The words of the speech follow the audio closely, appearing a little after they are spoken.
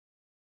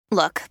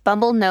Look,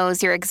 Bumble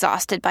knows you're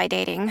exhausted by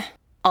dating.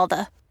 All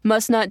the,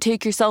 must not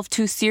take yourself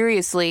too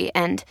seriously,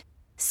 and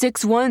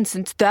 6'1"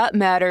 since that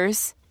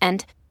matters,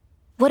 and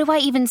what do I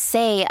even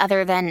say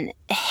other than,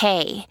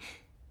 hey?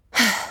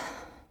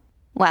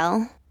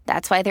 Well,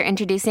 that's why they're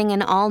introducing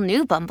an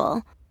all-new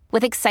Bumble,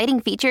 with exciting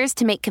features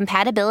to make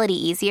compatibility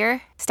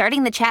easier,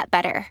 starting the chat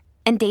better,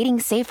 and dating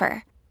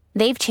safer.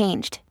 They've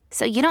changed,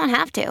 so you don't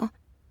have to.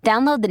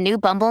 Download the new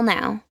Bumble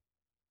now.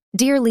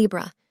 Dear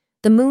Libra,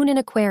 the moon in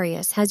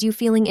Aquarius has you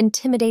feeling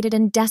intimidated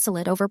and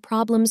desolate over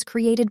problems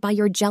created by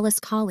your jealous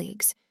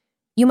colleagues.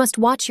 You must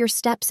watch your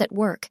steps at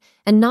work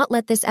and not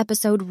let this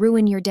episode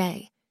ruin your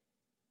day.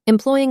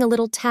 Employing a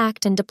little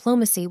tact and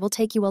diplomacy will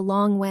take you a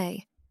long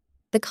way.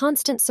 The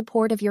constant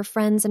support of your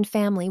friends and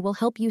family will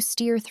help you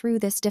steer through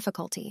this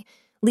difficulty,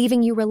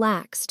 leaving you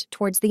relaxed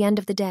towards the end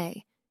of the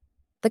day.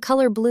 The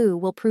color blue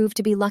will prove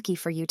to be lucky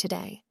for you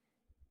today.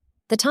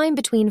 The time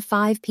between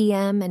 5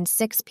 p.m. and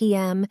 6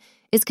 p.m.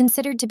 is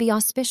considered to be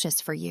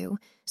auspicious for you,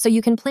 so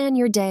you can plan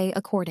your day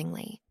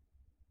accordingly.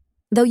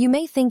 Though you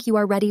may think you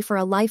are ready for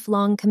a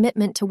lifelong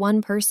commitment to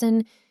one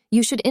person,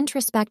 you should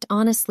introspect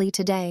honestly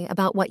today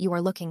about what you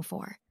are looking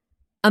for.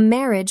 A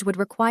marriage would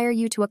require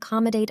you to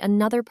accommodate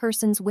another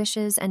person's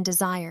wishes and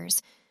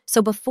desires,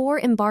 so before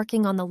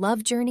embarking on the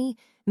love journey,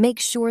 make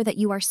sure that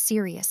you are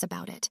serious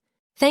about it.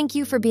 Thank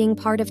you for being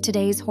part of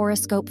today's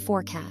horoscope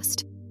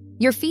forecast.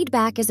 Your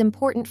feedback is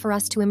important for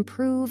us to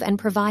improve and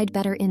provide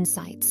better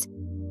insights.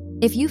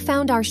 If you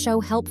found our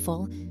show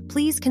helpful,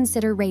 please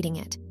consider rating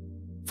it.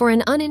 For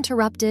an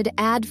uninterrupted,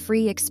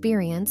 ad-free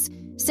experience,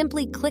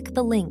 simply click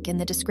the link in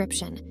the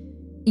description.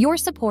 Your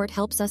support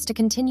helps us to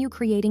continue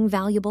creating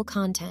valuable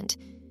content.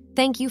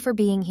 Thank you for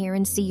being here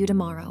and see you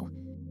tomorrow.